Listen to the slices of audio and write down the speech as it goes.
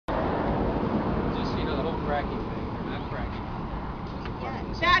fracking thing. They're not fracking.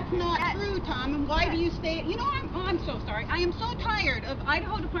 That's not true, Tom. And why do you say? You know, I'm so sorry. I am so tired of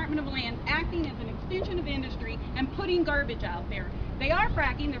Idaho Department of Lands acting as an extension of industry and putting garbage out there. They are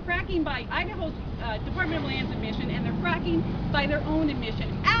fracking. They're fracking by Idaho's Department of Lands admission, and they're fracking by their own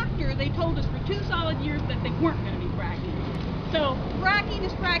admission after they told us for 2 solid years that they weren't going to be fracking. So fracking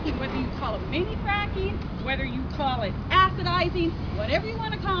is fracking, whether you call it mini fracking, whether you call it acidizing, whatever you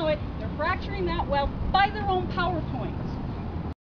want to call it. They're fracturing that well by their own PowerPoint.